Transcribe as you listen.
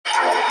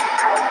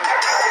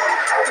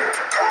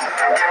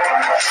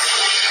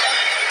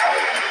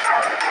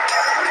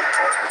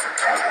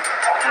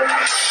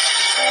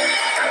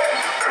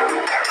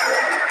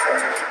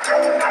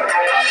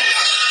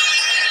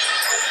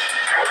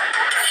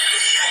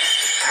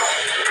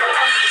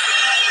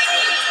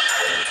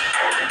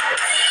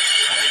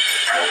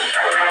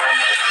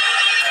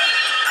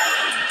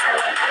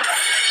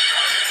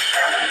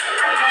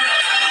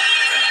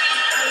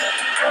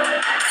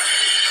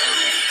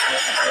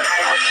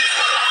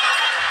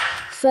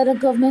Federal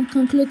government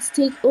concludes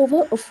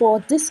takeover of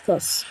Ford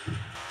Discus.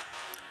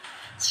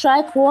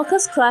 Strike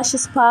workers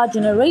crashes power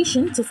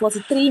generation to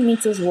 43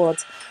 meters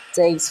worth,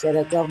 says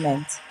federal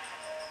government.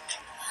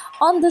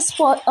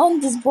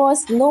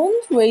 Undisbursed loan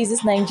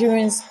raises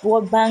Nigerians'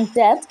 World Bank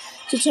debt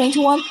to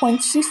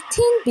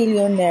 21.15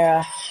 billion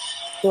naira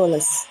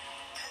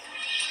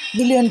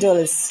billion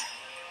dollars.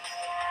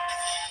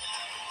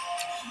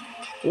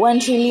 1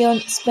 trillion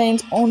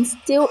spent on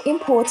steel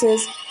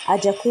importers.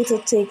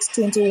 Ajakuta takes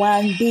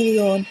 21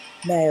 billion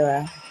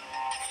naira.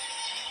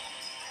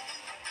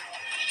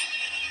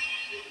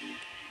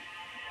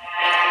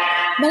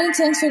 Many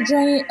thanks for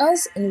joining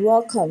us and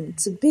welcome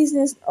to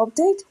Business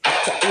Update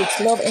with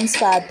Love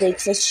Inspired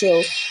Breakfast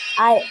Show.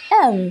 I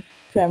am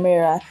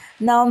Primera.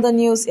 Now the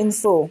news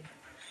info.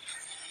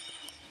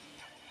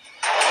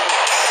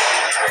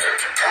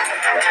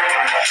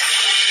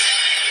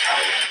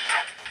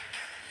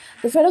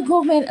 The federal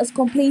government has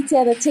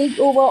completed the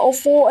takeover of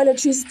 4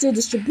 electricity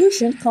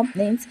distribution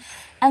companies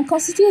and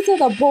constituted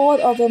the board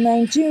of the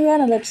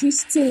Nigerian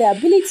Electricity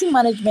Liability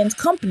Management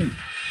Company.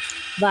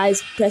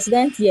 Vice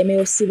President Yemi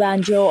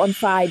Osibanjo on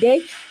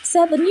Friday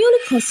said the newly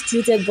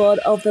constituted board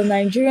of the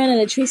Nigerian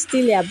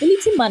Electricity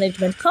Liability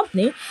Management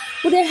Company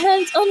would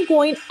enhance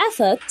ongoing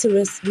effort to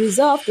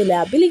resolve the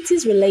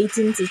liabilities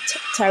relating to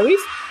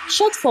tariff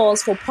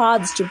shortfalls for power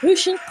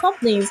distribution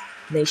companies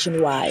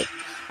nationwide.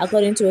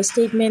 According to a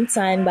statement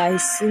signed by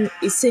his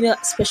senior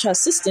special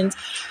assistant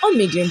on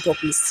media and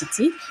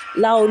publicity,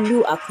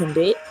 Laolu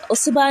Akunde,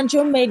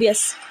 Osibanjo made the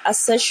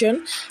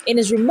assertion in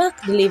his remark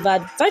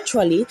delivered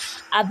virtually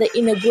at the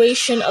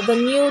inauguration of the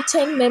new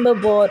 10-member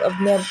board of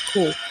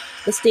NELCO.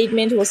 The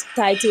statement was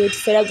titled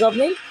 "Federal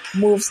Government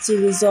Moves to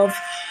Resolve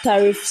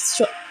Tariff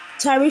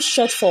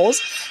Shortfalls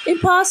in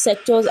Power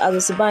Sectors" as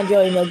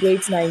Osibanjo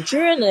inaugurates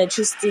Nigerian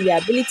Electricity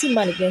Liability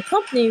Management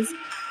Company's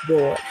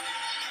board.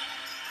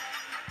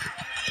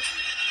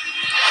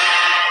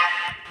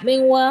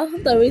 Meanwhile,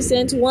 the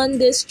recent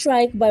one-day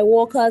strike by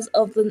workers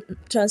of the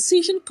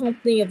Transition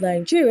Company of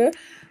Nigeria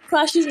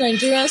crashes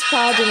Nigeria's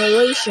power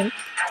generation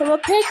from a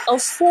peak of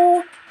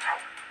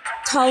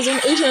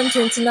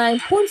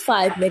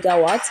 4,829.5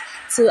 megawatts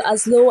to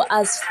as low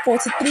as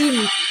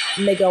 43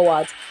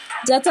 megawatts.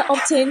 Data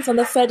obtained from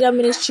the Federal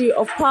Ministry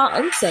of Power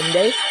on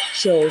Sunday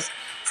shows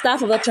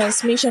staff of the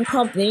transmission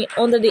company,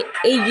 under the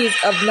aegis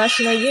of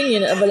National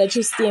Union of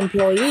Electricity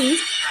Employees,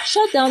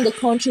 shut down the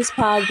country's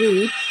power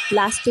grid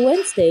last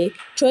Wednesday,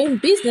 throwing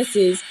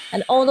businesses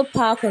and other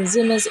power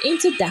consumers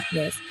into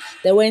darkness.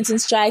 They went on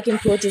strike in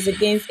protest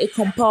against a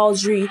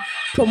compulsory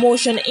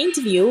promotion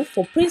interview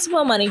for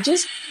principal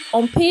managers,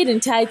 unpaid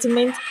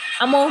entitlement,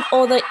 among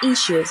other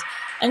issues,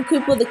 and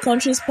crippled the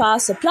country's power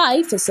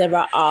supply for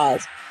several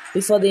hours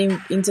before the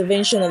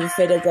intervention of the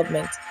federal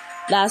government.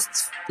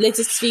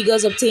 Latest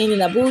figures obtained in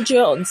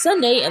Abuja on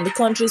Sunday and the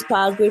country's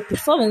power grid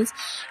performance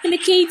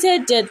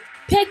indicated that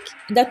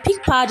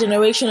peak power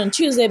generation on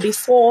Tuesday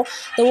before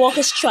the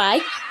workers'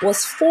 strike was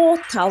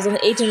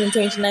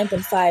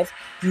 4,829.5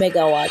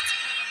 megawatts.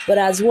 But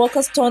as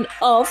workers turned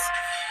off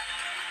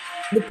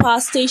the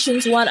power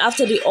stations one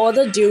after the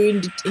other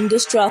during the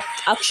industrial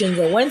actions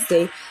on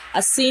Wednesday,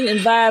 as seen in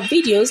viral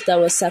videos that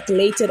were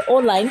circulated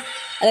online,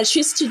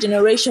 electricity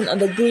generation on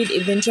the grid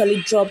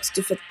eventually dropped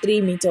to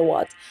 43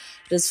 megawatts.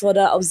 It is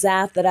further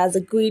observed that as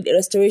the grid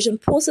restoration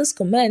process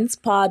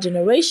commenced, power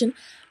generation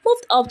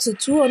moved up to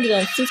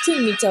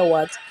 215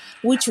 megawatts,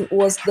 which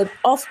was the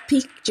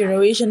off-peak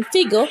generation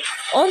figure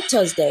on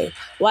Thursday,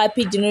 while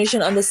peak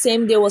generation on the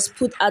same day was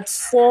put at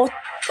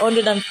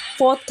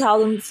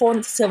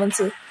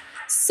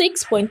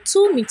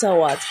 404,476.2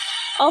 megawatts.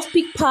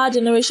 Off-peak power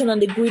generation on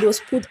the grid was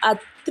put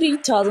at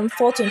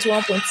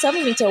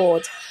 3,421.7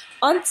 megawatts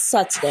on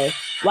Saturday,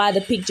 while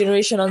the peak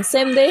generation on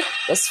same day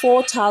was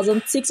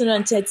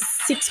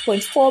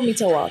 4,636.4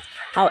 megawatts.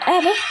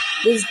 However,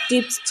 this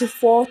dipped to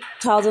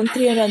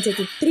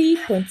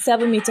 4,333.7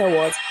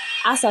 megawatts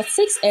as at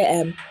 6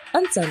 a.m.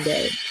 on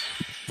Sunday.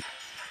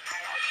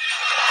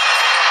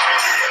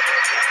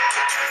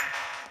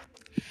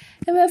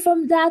 Away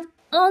from that,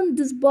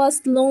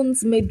 undisbursed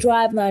loans may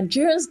drive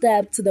Nigeria's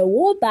debt to the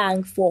World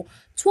Bank for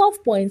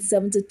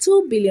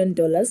 $12.72 billion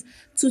to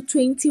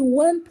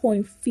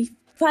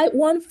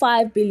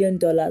 $21.15 billion.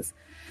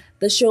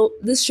 This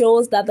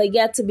shows that the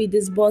yet-to-be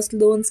disbursed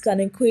loans can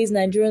increase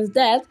Nigeria's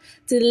debt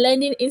to the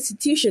lending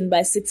institution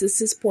by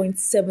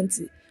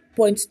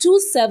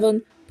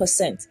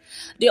 66.27%.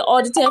 The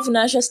audited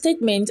financial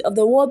statement of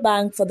the World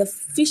Bank for the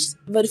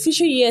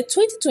fiscal year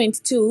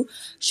 2022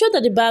 showed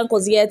that the bank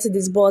was yet to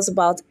disburse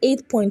about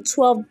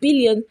 $8.12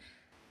 billion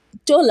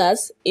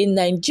in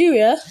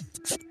Nigeria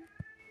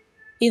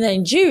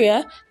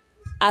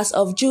as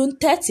of June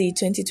 30,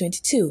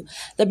 2022.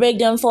 The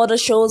breakdown further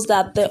shows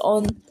that the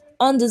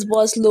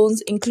undisbursed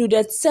loans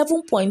included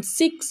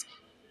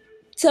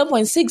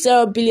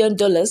 $7.60 billion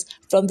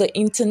from the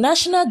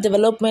International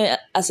Development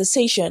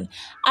Association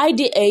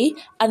 (IDA)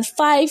 and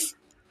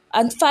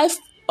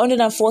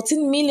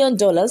 $514 million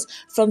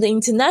from the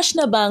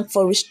International Bank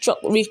for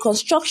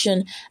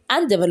Reconstruction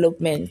and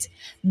Development.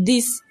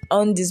 These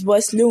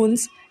undisbursed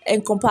loans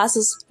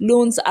encompasses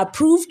loans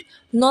approved,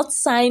 not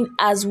signed,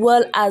 as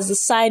well as the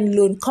signed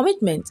loan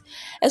commitment.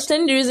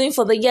 Explaining the reason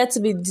for the yet to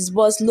be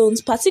disbursed loans,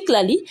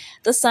 particularly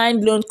the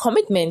signed loan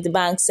commitment, the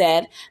bank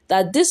said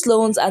that these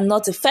loans are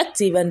not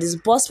effective and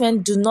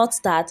disbursement do not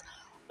start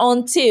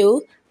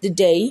until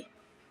the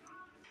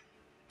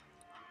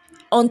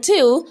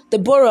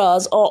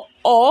borrowers or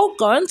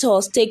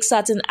guarantors take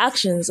certain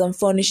actions and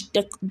furnish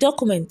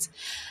documents.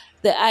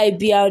 The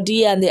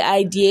IBRD and the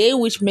IDA,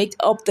 which make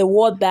up the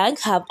World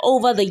Bank, have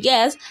over the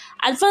years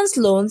advanced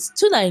loans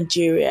to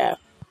Nigeria.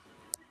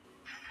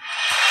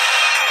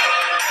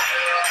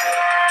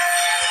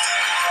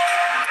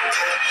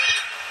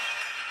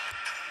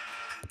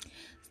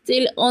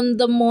 Still on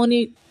the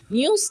money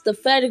news, the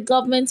federal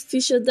government's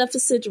fiscal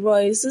deficit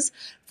rises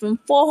from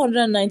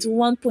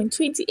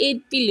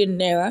 491.28 billion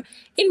naira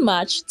in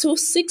March to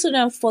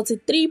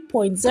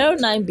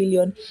 643.09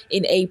 billion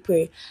in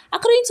April.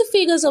 According to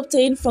figures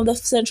obtained from the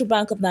Central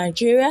Bank of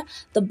Nigeria,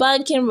 the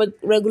banking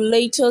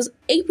regulator's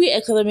April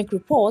economic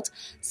report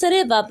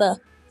stated that the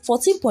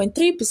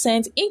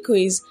 14.3%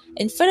 increase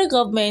in federal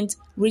government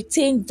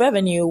retained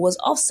revenue was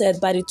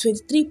offset by the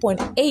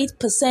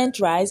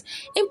 23.8% rise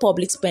in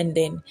public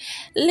spending,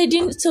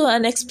 leading to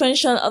an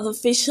expansion of the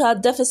fiscal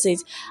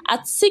deficit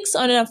at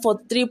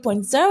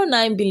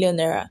 643.09 billion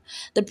naira.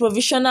 The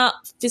provisional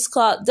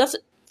fiscal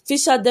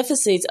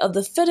deficit of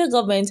the federal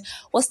government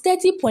was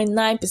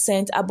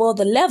 30.9% above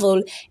the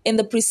level in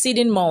the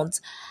preceding month.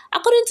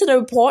 According to the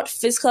report,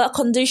 fiscal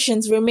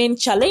conditions remain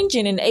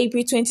challenging in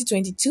April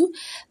 2022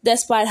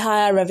 despite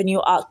higher revenue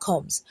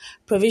outcomes.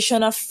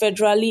 Provisional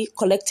federally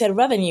collected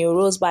revenue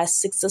rose by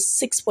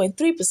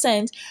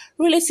 66.3%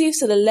 relative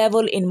to the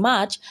level in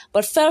March,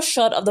 but fell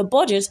short of the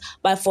budget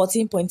by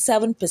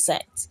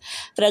 14.7%.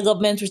 Federal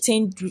government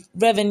retained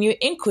revenue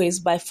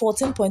increased by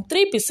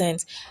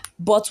 14.3%,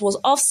 but was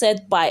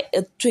offset by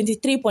a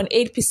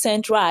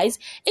 23.8% rise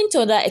in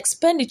total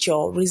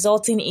expenditure,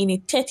 resulting in a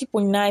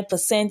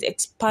 30.9%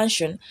 expansion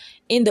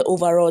in the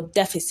overall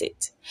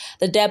deficit.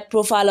 The debt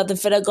profile of the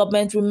federal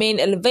government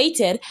remained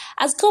elevated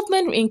as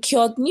government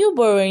incurred new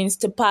borrowings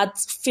to part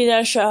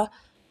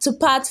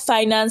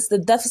finance the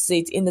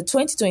deficit in the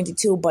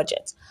 2022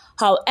 budget.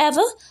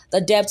 However,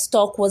 the debt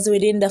stock was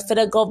within the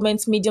federal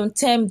government's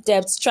medium-term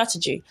debt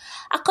strategy.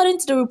 According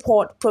to the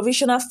report,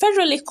 provisional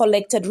federally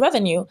collected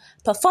revenue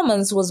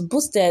performance was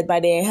boosted by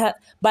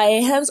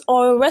enhanced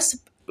oil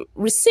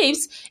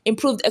receipts,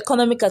 improved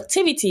economic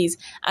activities,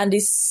 and the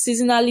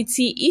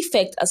seasonality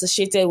effect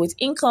associated with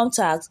income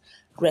tax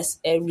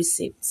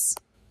receipts.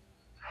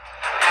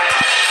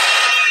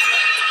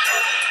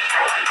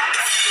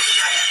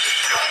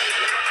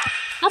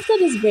 After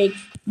this break,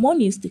 more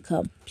news to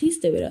come. Please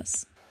stay with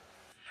us.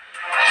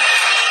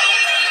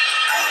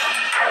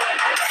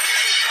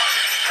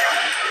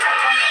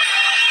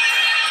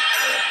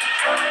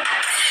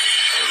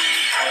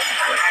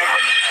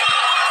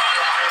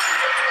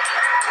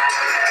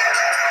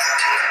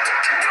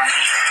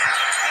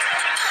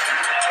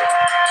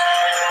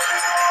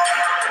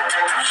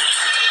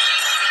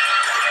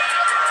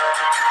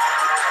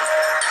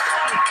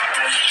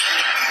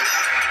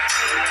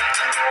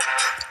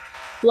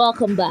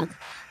 Welcome back.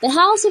 The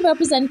House of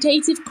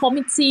Representatives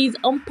Committee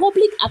on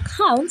Public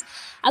Accounts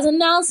has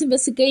announced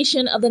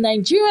investigation of the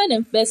Nigerian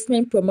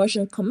Investment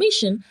Promotion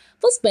Commission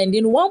for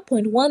spending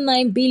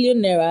 1.19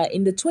 billion naira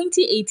in the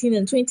 2018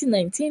 and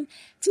 2019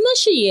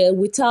 financial year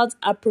without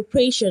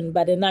appropriation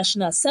by the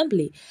National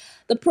Assembly.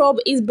 The probe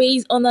is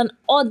based on an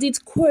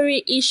audit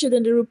query issued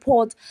in the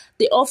report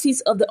the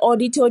Office of the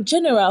Auditor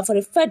General for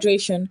the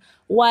Federation,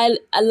 while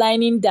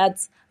alleging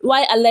that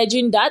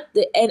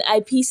the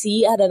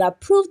NIPC had an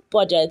approved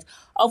budget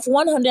of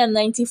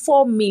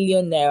 194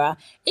 million naira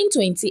in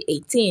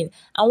 2018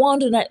 and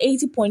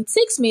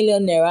 180.6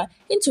 million naira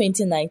in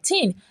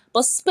 2019,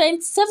 but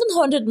spent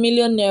 700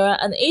 million naira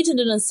and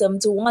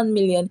 871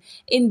 million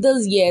in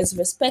those years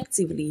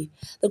respectively.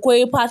 The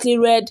query partly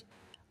read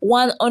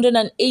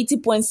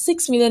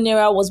 180.6 million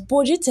naira was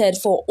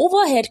budgeted for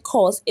overhead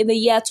costs in the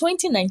year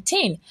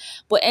 2019,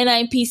 but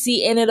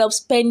NIPC ended up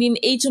spending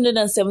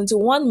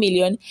 871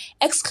 million,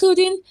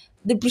 excluding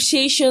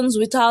depreciations,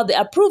 without the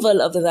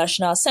approval of the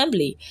National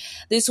Assembly.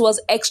 This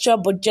was extra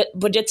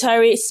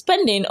budgetary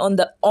spending on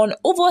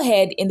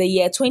overhead in the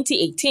year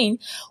 2018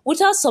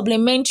 without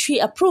supplementary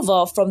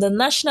approval from the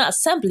National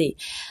Assembly.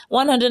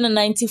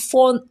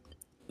 194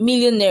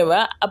 million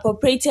naira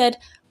appropriated,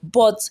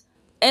 but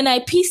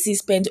NIPC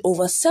spent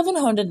over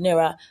 700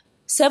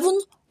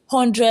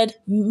 100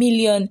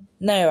 million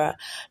naira.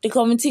 The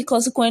committee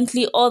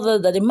consequently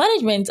ordered that the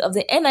management of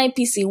the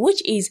NIPC,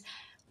 which is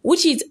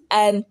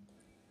an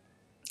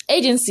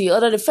agency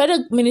under the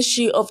Federal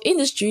Ministry of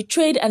Industry,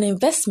 Trade and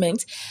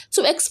Investment,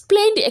 to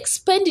explain the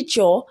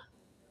expenditure.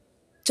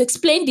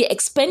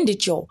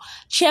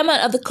 Chairman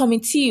of the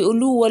committee,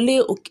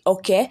 Oluwole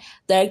Oke,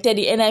 directed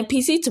the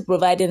NIPC to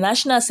provide the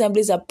National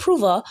Assembly's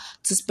approval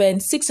to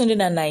spend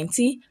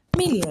 690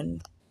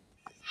 million.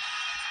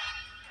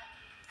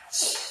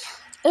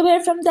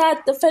 Away from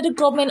that, the federal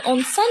government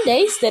on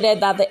Sunday stated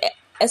that the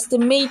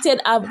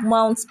estimated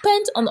amount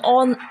spent on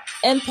all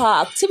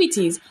NPower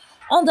activities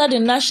under the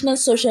National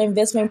Social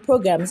Investment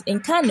Programs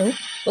in Kano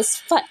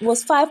was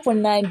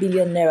 5.9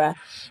 billion naira.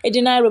 It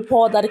did not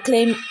report the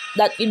claim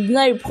that the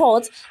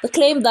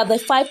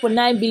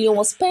 5.9 billion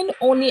was spent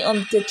only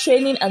on the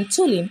training and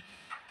tooling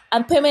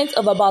and payment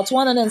of about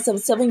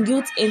 177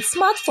 youths in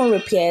smartphone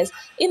repairs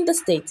in the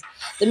state.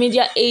 The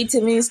Media Aid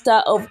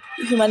Minister of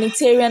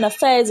Humanitarian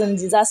Affairs and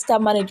Disaster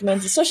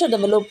Management and Social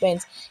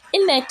Development,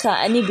 Nneka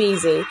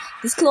Anibeze,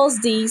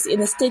 disclosed this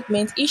in a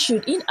statement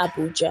issued in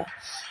Abuja.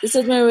 The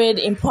statement read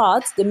in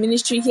part, the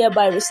ministry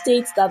hereby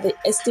restates that the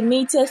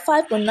estimated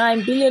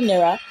 5.9 billion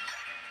naira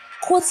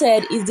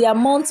quoted is the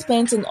amount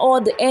spent on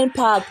all the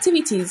NPower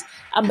activities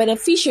and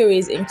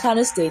beneficiaries in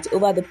Kano State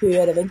over the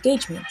period of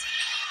engagement.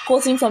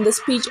 Quoting from the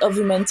speech of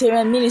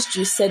Humanitarian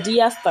Ministry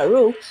Sadiya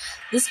Farouk,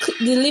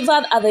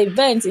 delivered at the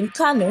event in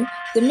Kano,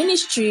 the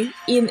ministry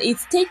in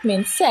its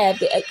statement said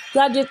the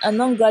graduate and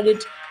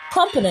non-graduate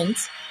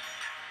components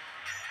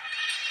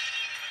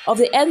of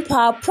the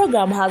NPower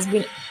program has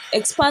been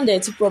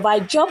expanded to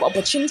provide job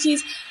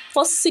opportunities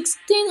for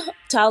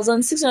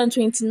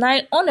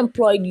 16,629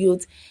 unemployed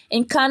youth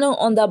in Kano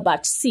under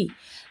Batch C.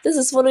 This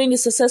is following the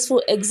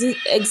successful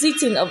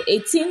exiting of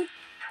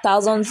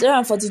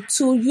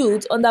 18,042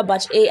 youth under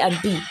Batch A and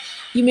B.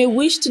 You may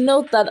wish to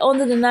note that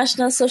under the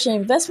National Social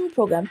Investment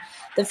Program,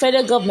 the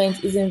federal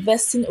government is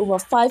investing over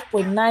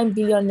 5.9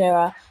 billion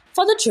naira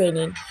for the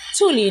training,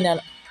 tooling,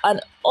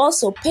 and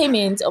also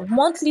payment of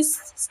monthly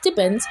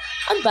stipends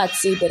on Batch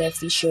C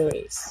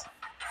beneficiaries.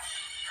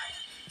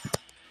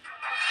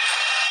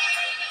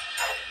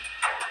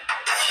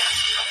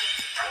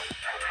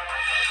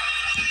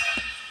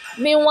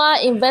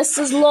 Meanwhile,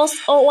 investors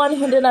lost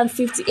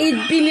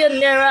 158 billion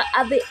naira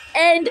at the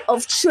end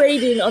of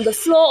trading on the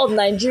floor of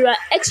Nigeria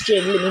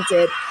Exchange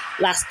Limited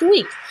last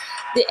week.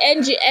 The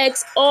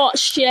NGX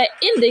all-share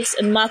index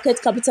and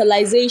market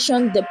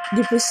capitalization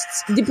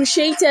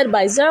depreciated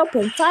by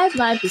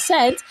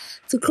 0.59%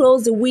 to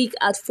close the week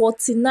at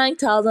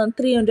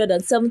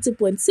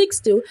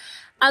 49,370.62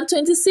 and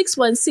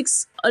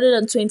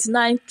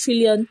 26.629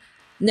 trillion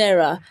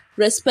naira,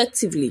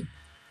 respectively.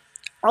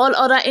 All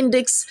other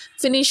index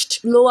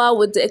finished lower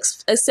with the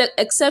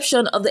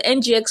exception of the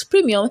NGX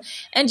Premium,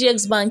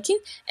 NGX Banking,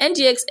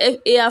 NGX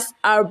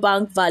AFR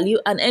Bank Value,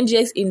 and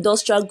NGX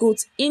Industrial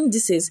Goods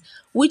indices,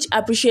 which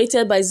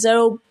appreciated by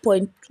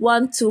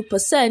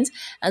 0.12%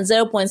 and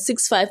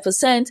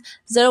 0.65%,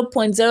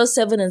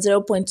 0.07% and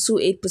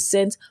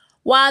 0.28%,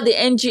 while the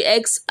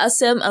NGX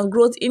ASEM and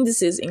Growth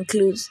indices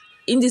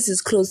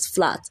closed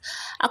flat.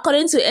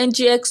 According to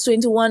NGX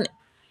 21,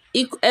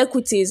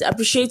 equities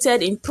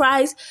appreciated in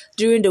price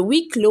during the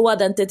week, lower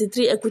than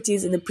 33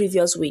 equities in the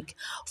previous week.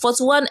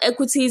 41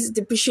 equities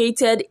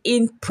depreciated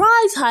in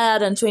price, higher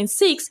than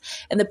 26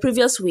 in the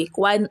previous week,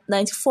 while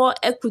 94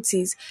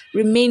 equities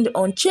remained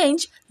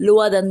unchanged,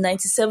 lower than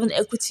 97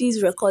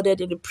 equities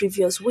recorded in the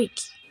previous week.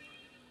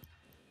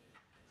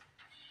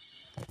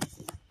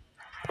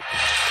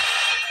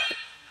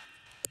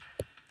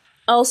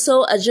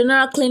 Also, a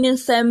general cleaning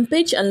firm,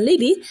 Pitch and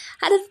Lily,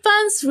 had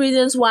advanced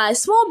reasons why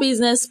small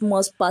business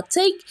must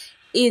partake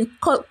in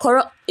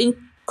corporate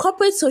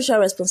social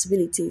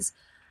responsibilities.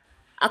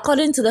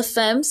 According to the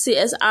firm,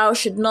 CSR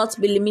should not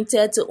be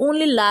limited to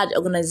only large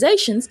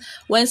organizations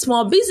when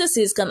small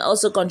businesses can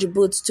also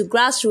contribute to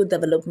grassroots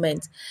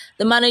development.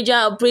 The manager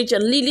of Pitch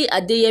and Lily,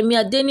 Adeyemi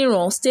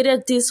Adeniran,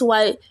 stated this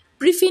while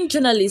briefing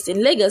journalists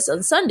in Lagos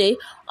on Sunday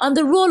on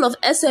the role of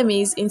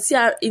SMEs in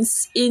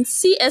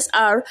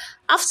CSR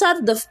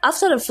after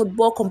the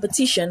football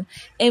competition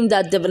aimed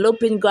at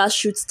developing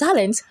grassroots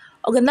talent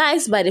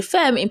organized by the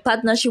firm in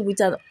partnership with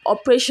an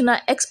operational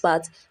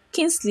expert,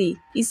 Kingsley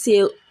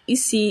Isi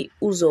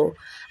Uzo.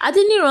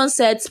 Adeniran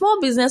said small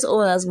business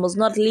owners must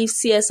not leave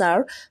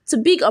CSR to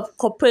big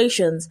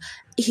corporations.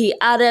 He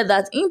added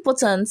that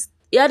important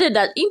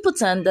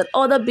that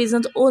other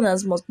business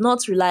owners must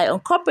not rely on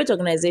corporate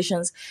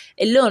organizations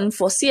alone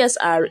for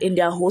CSR in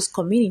their host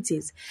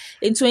communities.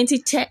 In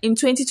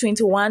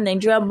 2021,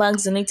 Nigerian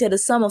banks donated a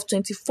sum of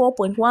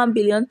 24.1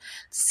 billion to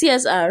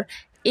CSR.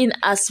 In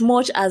as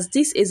much as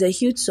this is a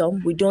huge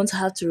sum, we don't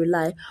have to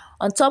rely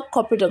on top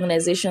corporate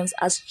organizations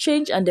as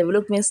change and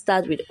development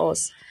start with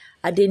us.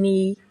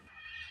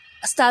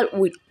 Start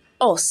with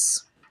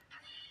us.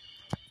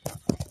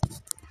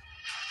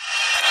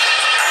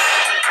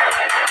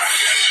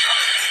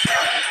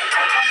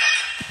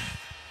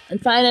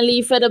 And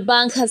finally, Federal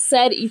Bank has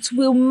said it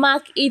will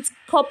mark its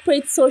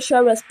corporate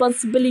social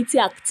responsibility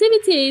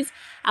activities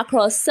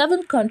across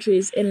 7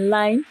 countries in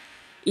line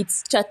its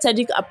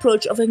strategic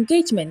approach of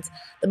engagement.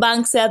 The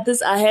bank said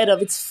this ahead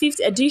of its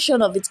 5th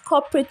edition of its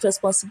Corporate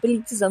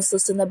Responsibilities and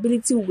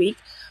Sustainability Week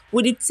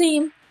with the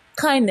theme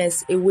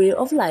Kindness, a Way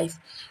of Life.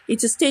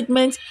 It's a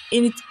statement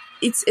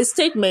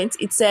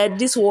it said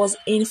this was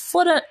in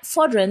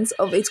furtherance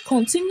of its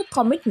continued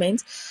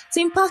commitment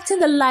to impacting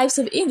the lives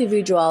of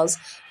individuals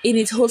in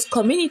its host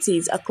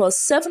communities across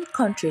 7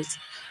 countries: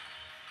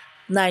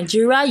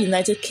 Nigeria,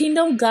 United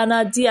Kingdom,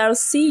 Ghana,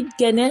 DRC,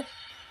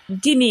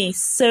 Guinea,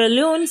 Sierra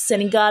Leone,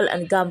 Senegal,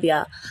 and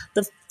Gambia.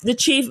 The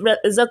Chief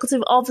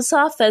Executive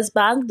Officer, First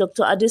Bank,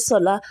 Dr.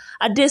 Adesola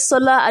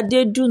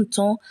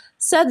Adeduntun,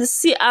 said the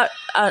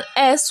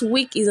CRS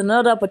Week is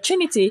another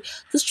opportunity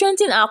to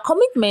strengthen our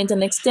commitment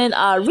and extend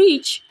our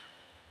reach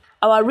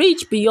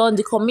beyond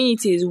the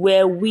communities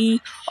where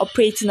we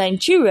operate in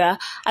Nigeria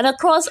and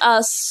across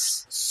our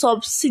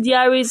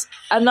subsidiaries.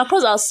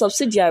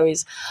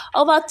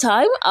 Over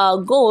time,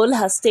 our goal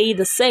has stayed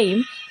the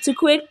same: to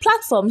create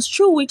platforms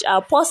through which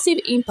our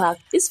positive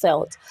impact is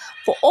felt.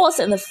 For us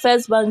in the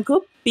First Bank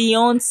Group,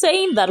 beyond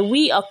saying that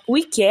we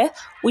care,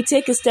 we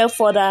take a step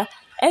further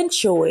and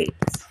show it.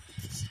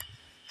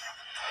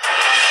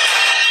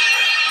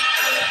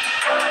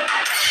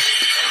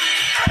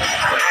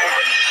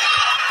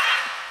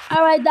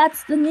 Alright,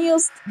 that's the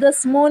news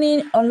this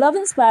morning on Love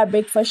Inspired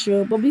Breakfast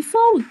Show. But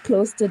before we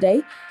close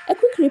today, a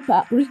quick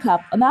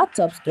recap on our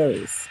top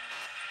stories.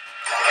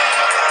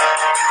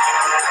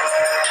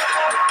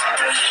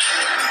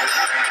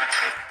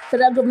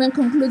 Federal government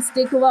concludes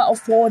takeover of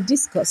Ford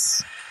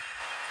Discus.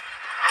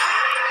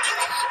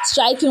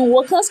 Striking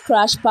workers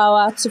crash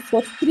power to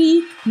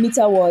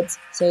 43-meter watts,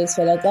 says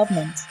federal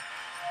government.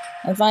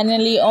 And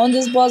finally,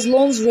 undisbursed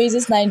loans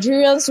raises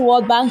Nigeria's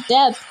World Bank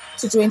debt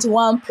to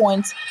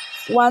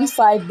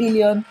 $21.15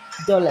 billion.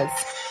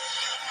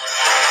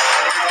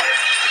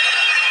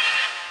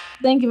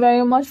 Thank you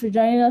very much for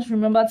joining us.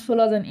 Remember to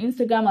follow us on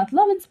Instagram at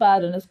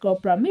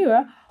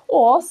loveinspired_Pramira,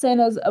 or send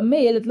us a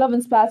mail at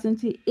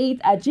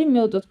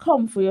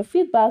loveinspired28@gmail.com for your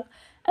feedback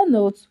and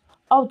notes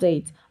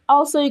update.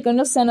 Also, you can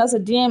just send us a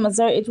DM at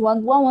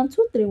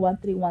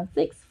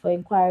 08111231316 for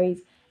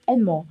inquiries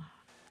and more.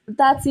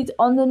 That's it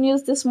on the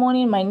news this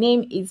morning. My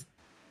name is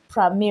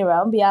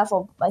Pramira. On behalf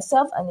of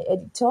myself and the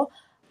editor,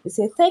 we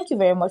say thank you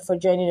very much for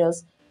joining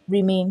us.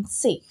 Remain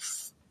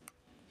safe.